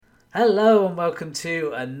Hello and welcome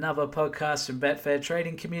to another podcast from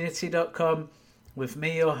BetfairTradingCommunity.com with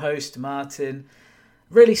me, your host, Martin.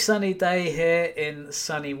 Really sunny day here in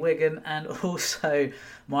sunny Wigan and also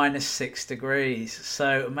 -6 degrees.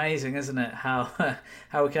 So amazing, isn't it? How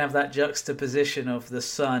we can have that juxtaposition of the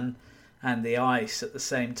sun and the ice at the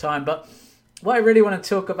same time. But what I really want to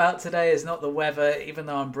talk about today is not the weather, even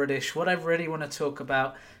though I'm British. What I really want to talk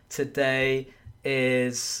about today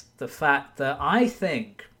is the fact that I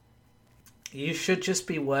think you should just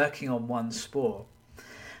be working on one sport.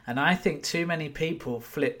 And I think too many people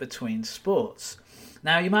flip between sports.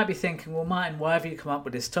 Now, you might be thinking, well, Martin, why have you come up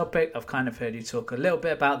with this topic? I've kind of heard you talk a little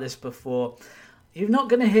bit about this before. You're not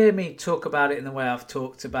going to hear me talk about it in the way I'm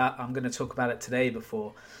going to talk about it today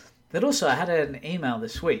before. But also, I had an email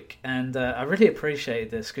this week, and I really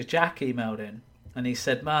appreciated this because Jack emailed in, and he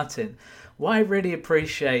said, Martin, what I really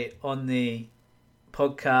appreciate on the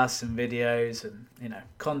podcasts and videos and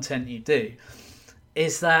content you do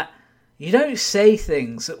is that you don't say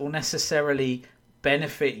things that will necessarily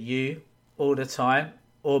benefit you all the time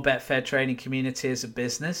or Betfair Trading Community as a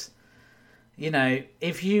business.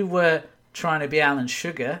 If you were trying to be Alan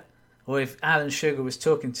Sugar, or if Alan Sugar was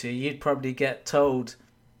talking to you, you'd probably get told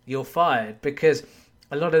you're fired, because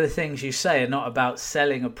a lot of the things you say are not about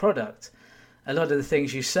selling a product. A lot of the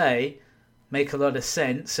things you say make a lot of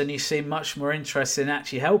sense, and you seem much more interested in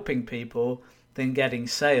actually helping people than getting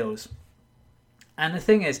sales. And the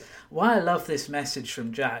thing is, why I love this message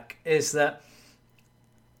from Jack is that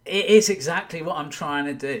it is exactly what I'm trying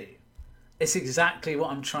to do. It's exactly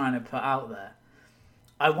what I'm trying to put out there.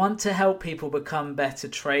 I want to help people become better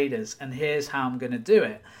traders, and here's how I'm going to do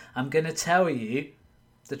it. I'm going to tell you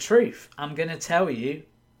the truth. I'm going to tell you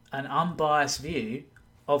an unbiased view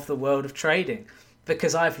of the world of trading,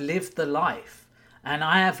 because I've lived the life, and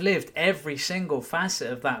I have lived every single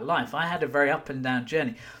facet of that life. I had a very up and down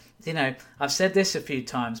journey. I've said this a few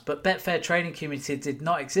times, but Betfair Trading Community did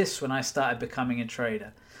not exist when I started becoming a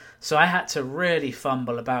trader. So I had to really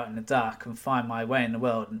fumble about in the dark and find my way in the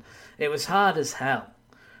world, and it was hard as hell,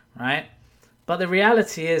 right? But the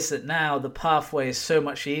reality is that now the pathway is so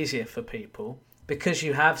much easier for people because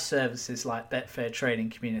you have services like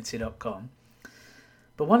BetfairTradingCommunity.com.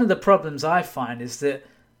 But one of the problems I find is that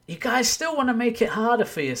you guys still want to make it harder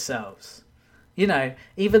for yourselves.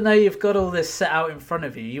 Even though you've got all this set out in front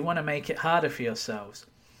of you, you want to make it harder for yourselves.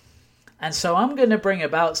 And so I'm going to bring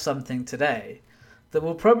about something today that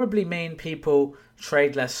will probably mean people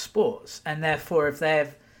trade less sports. And therefore, if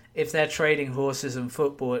they're trading horses and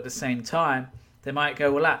football at the same time, they might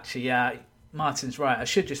go, well, actually, yeah, Martin's right. I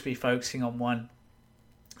should just be focusing on one,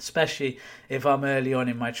 especially if I'm early on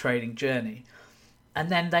in my trading journey. And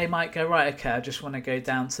then they might go, right, okay, I just want to go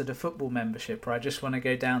down to the football membership, or I just want to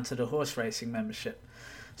go down to the horse racing membership.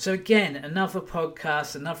 So again, another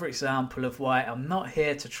podcast, another example of why I'm not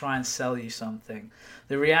here to try and sell you something.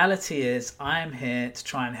 The reality is I am here to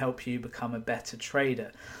try and help you become a better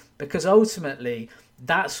trader, because ultimately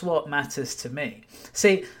that's what matters to me.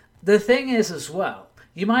 See, the thing is as well,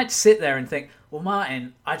 you might sit there and think, well,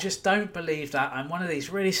 Martin, I just don't believe that. I'm one of these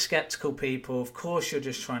really skeptical people. Of course, you're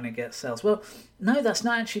just trying to get sales. Well, no, that's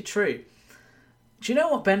not actually true. Do you know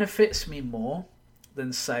what benefits me more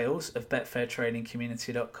than sales of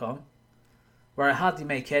BetfairTradingCommunity.com? Where I hardly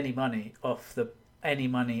make any money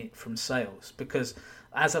from sales. Because,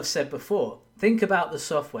 as I've said before, think about the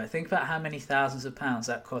software. Think about how many thousands of pounds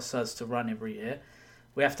that costs us to run every year.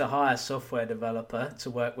 We have to hire a software developer to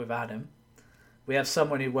work with Adam. We have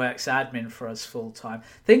someone who works admin for us full time.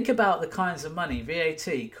 Think about the kinds of money, VAT,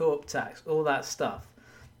 corp tax, all that stuff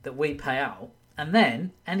that we pay out. And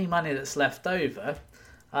then any money that's left over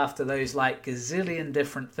after those gazillion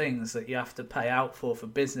different things that you have to pay out for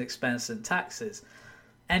business expense and taxes,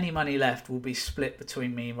 any money left will be split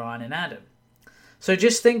between me, Ryan and Adam. So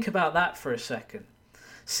just think about that for a second.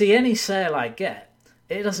 See, any sale I get,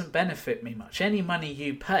 it doesn't benefit me much. Any money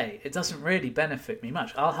you pay, it doesn't really benefit me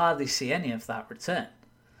much. I'll hardly see any of that return.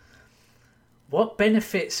 What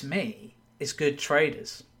benefits me is good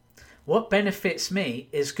traders. What benefits me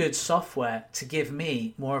is good software to give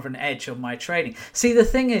me more of an edge on my trading. See, the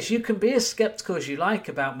thing is, you can be as skeptical as you like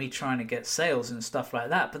about me trying to get sales and stuff like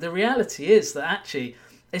that, but the reality is that actually,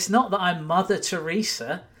 it's not that I'm Mother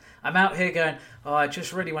Teresa. I'm out here going, oh, I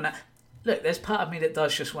just really want to... Look, there's part of me that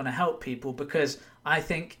does just want to help people because I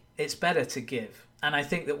think it's better to give. And I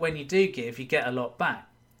think that when you do give, you get a lot back.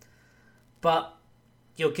 But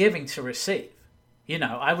you're giving to receive.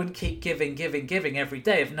 I wouldn't keep giving every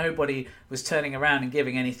day if nobody was turning around and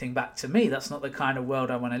giving anything back to me. That's not the kind of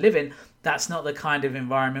world I want to live in. That's not the kind of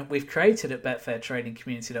environment we've created at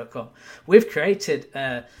BetfairTradingCommunity.com. We've created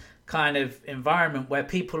kind of environment where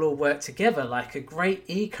people all work together like a great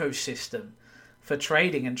ecosystem for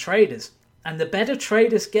trading and traders. And the better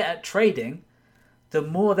traders get at trading, the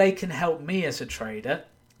more they can help me as a trader,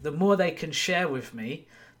 the more they can share with me,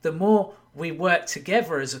 the more we work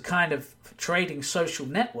together as a kind of trading social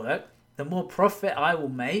network, the more profit I will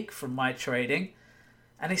make from my trading.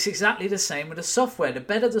 And it's exactly the same with the software. The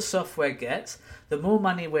better the software gets, the more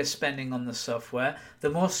money we're spending on the software, the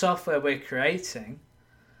more software we're creating.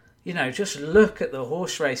 You know, just look at the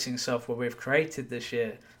horse racing software we've created this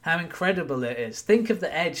year, how incredible it is. Think of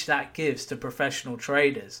the edge that gives to professional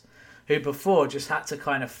traders who before just had to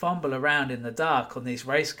kind of fumble around in the dark on these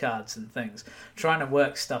race cards and things, trying to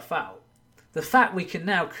work stuff out. The fact we can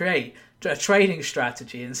now create a trading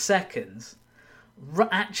strategy in seconds,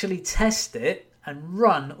 actually test it and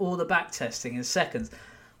run all the back testing in seconds.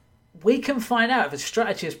 We can find out if a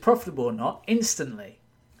strategy is profitable or not instantly,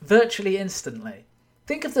 virtually instantly.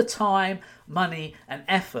 Think of the time, money and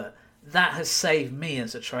effort that has saved me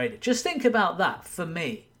as a trader. Just think about that for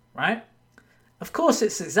me, right? Of course,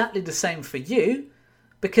 it's exactly the same for you,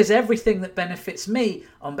 because everything that benefits me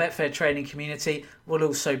on Betfair Trading Community will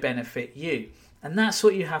also benefit you. And that's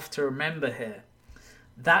what you have to remember here.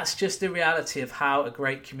 That's just the reality of how a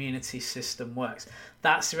great community system works.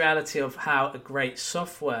 That's the reality of how a great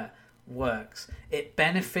software works. It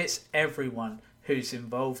benefits everyone who's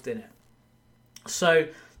involved in it. So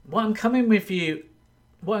what I'm coming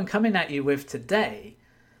at you with today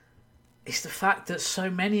is the fact that so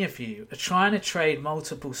many of you are trying to trade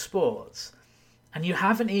multiple sports and you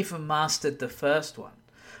haven't even mastered the first one,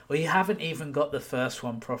 or you haven't even got the first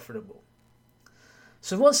one profitable.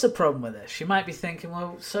 So what's the problem with this? You might be thinking,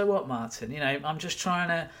 well, so what, Martin? You know, I'm just trying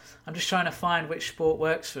to find which sport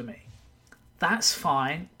works for me. That's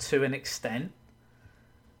fine to an extent,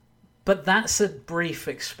 but that's a brief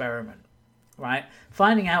experiment, right?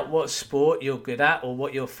 Finding out what sport you're good at or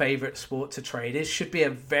what your favorite sport to trade is should be a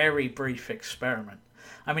very brief experiment.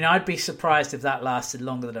 I mean, I'd be surprised if that lasted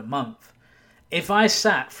longer than a month. If I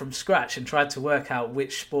sat from scratch and tried to work out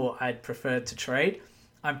which sport I'd preferred to trade,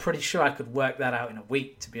 I'm pretty sure I could work that out in a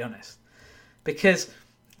week, to be honest. Because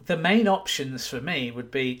the main options for me would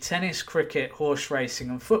be tennis, cricket, horse racing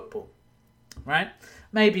and football, right?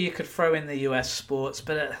 Maybe you could throw in the US sports,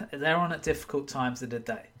 but they're on at difficult times of the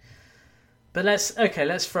day. But let's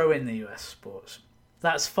throw in the US sports.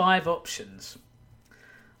 That's 5 options.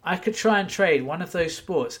 I could try and trade one of those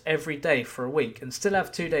sports every day for a week and still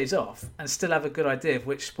have 2 days off and still have a good idea of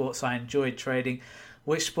which sports I enjoyed trading,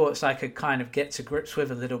 which sports I could kind of get to grips with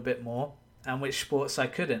a little bit more, and which sports I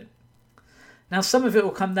couldn't. Now, some of it will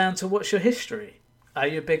come down to what's your history. Are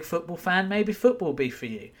you a big football fan? Maybe football will be for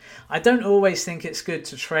you. I don't always think it's good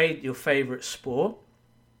to trade your favourite sport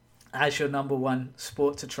as your number one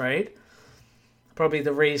sport to trade. Probably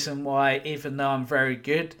the reason why, even though I'm very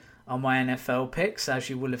good on my NFL picks, as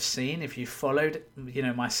you will have seen if you followed,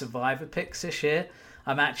 my Survivor picks this year,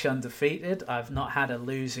 I'm actually undefeated. I've not had a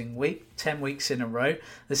losing week, 10 weeks in a row.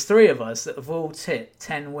 There's 3 of us that have all tipped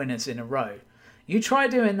 10 winners in a row. You try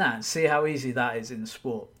doing that and see how easy that is in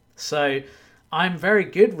sport. So I'm very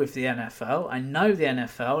good with the NFL. I know the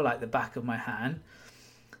NFL like the back of my hand.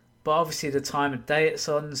 But obviously the time of day it's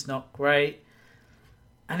on is not great.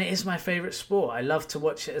 And it is my favourite sport. I love to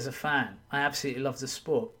watch it as a fan. I absolutely love the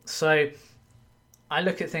sport. So I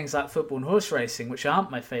look at things like football and horse racing, which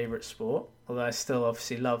aren't my favourite sport, although I still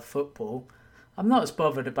obviously love football. I'm not as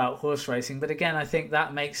bothered about horse racing, but again, I think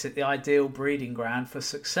that makes it the ideal breeding ground for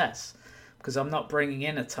success, because I'm not bringing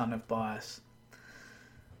in a ton of bias.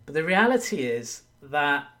 But the reality is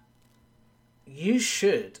that you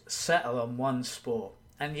should settle on one sport,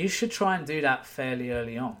 and you should try and do that fairly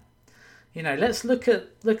early on. Let's look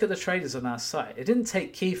at the traders on our site. It didn't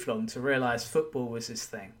take Keith long to realise football was his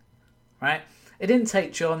thing, right? It didn't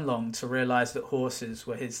take John long to realise that horses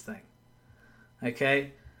were his thing,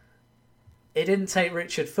 okay? It didn't take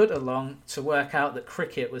Richard Footer long to work out that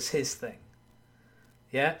cricket was his thing,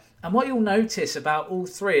 yeah? And what you'll notice about all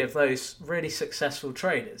 3 of those really successful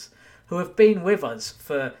traders who have been with us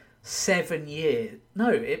for 7 years,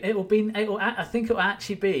 I think it will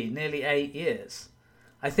actually be nearly 8 years.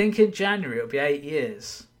 I think in January it'll be 8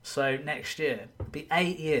 years. So next year it'll be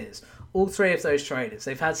 8 years. All 3 of those traders,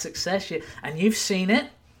 they've had success, and you've seen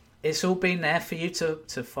it. It's all been there for you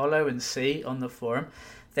to follow and see on the forum.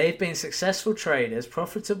 They've been successful traders,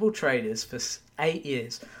 profitable traders for 8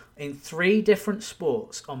 years in 3 different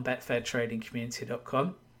sports on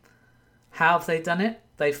BetfairTradingCommunity.com. How have they done it?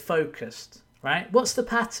 They've focused, right? What's the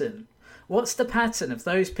pattern? What's the pattern of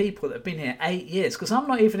those people that have been here 8 years? Because I'm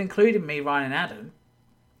not even including me, Ryan and Adam.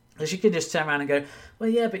 Because you can just turn around and go, well,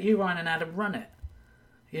 yeah, but you, Ryan and Adam, run it.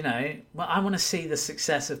 Well, I want to see the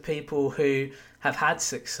success of people who have had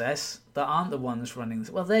success that aren't the ones running.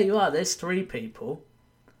 Well, there you are. There's 3 people,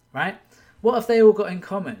 right? What have they all got in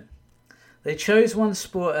common? They chose one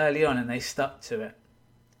sport early on and they stuck to it.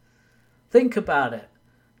 Think about it.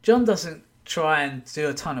 John doesn't try and do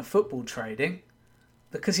a ton of football trading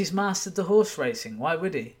because he's mastered the horse racing. Why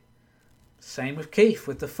would he? Same with Keith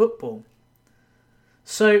with the football.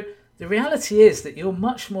 So the reality is that you're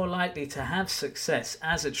much more likely to have success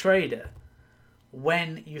as a trader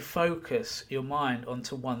when you focus your mind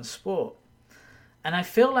onto one sport. And I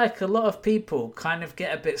feel like a lot of people kind of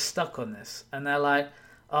get a bit stuck on this. And they're like,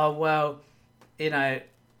 oh, well, I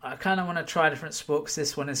kind of want to try different sports because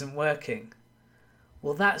this one isn't working.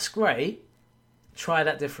 Well, that's great. Try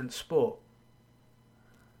that different sport.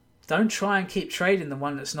 Don't try and keep trading the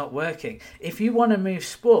one that's not working. If you want to move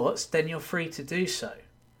sports, then you're free to do so.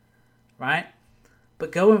 Right?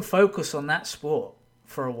 But go and focus on that sport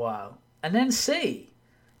for a while and then see.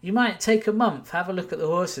 You might take a month, have a look at the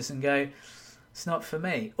horses and go, it's not for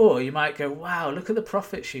me. Or you might go, wow, look at the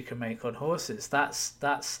profits you can make on horses.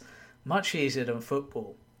 That's much easier than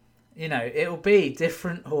football. It'll be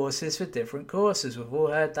different horses for different courses. We've all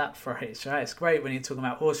heard that phrase, right? It's great when you're talking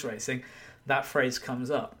about horse racing, that phrase comes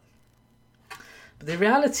up. But the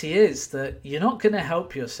reality is that you're not going to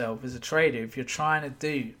help yourself as a trader if you're trying to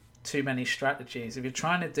do too many strategies, if you're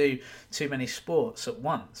trying to do too many sports at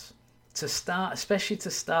once, especially to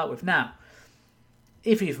start with. Now,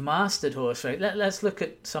 if you've mastered horse racing, let's look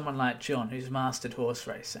at someone like John who's mastered horse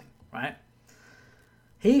racing, right?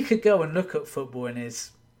 He could go and look at football in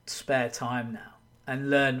his spare time now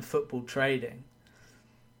and learn football trading.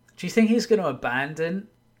 Do you think he's going to abandon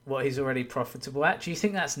what he's already profitable at? Do you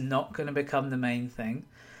think that's not going to become the main thing?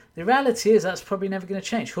 The reality is that's probably never going to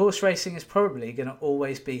change. Horse racing is probably going to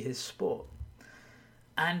always be his sport.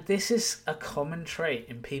 And this is a common trait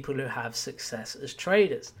in people who have success as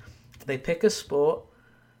traders. They pick a sport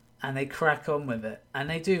and they crack on with it and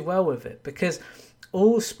they do well with it because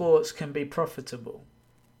all sports can be profitable.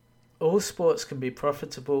 All sports can be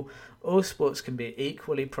profitable. All sports can be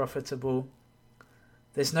equally profitable.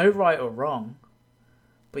 There's no right or wrong.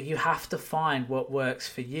 But you have to find what works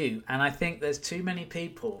for you. And I think there's too many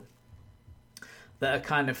people that are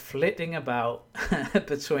kind of flitting about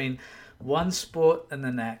between one sport and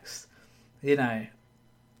the next,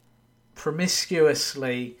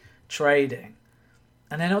 promiscuously trading.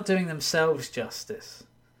 And they're not doing themselves justice.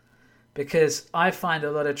 Because I find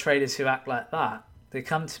a lot of traders who act like that, they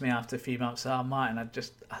come to me after a few months, oh, Martin,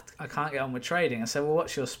 I can't get on with trading. I say, well,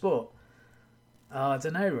 what's your sport? Oh, I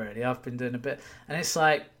don't know really. I've been doing a bit. And it's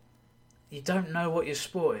like, you don't know what your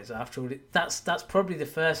sport is after all. That's probably the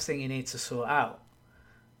first thing you need to sort out.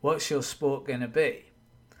 What's your sport going to be?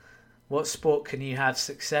 What sport can you have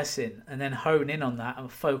success in? And then hone in on that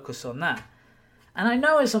and focus on that. And I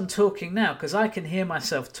know as I'm talking now, because I can hear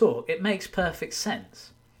myself talk, it makes perfect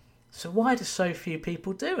sense. So why do so few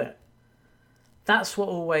people do it? That's what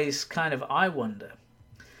always kind of I wonder.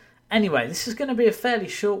 Anyway, this is going to be a fairly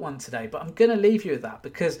short one today, but I'm going to leave you with that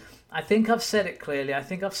because I think I've said it clearly. I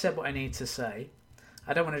think I've said what I need to say.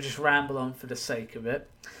 I don't want to just ramble on for the sake of it.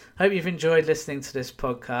 Hope you've enjoyed listening to this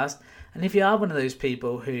podcast. And if you are one of those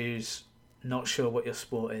people who's not sure what your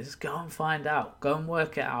sport is, go and find out. Go and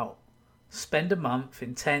work it out. Spend a month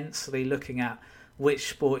intensely looking at which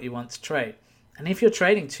sport you want to trade. And if you're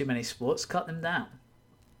trading too many sports, cut them down.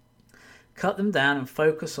 Cut them down and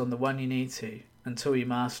focus on the one you need to until you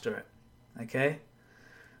master it. Okay?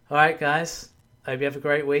 Alright guys, hope you have a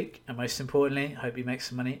great week, and most importantly, hope you make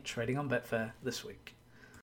some money trading on Betfair this week.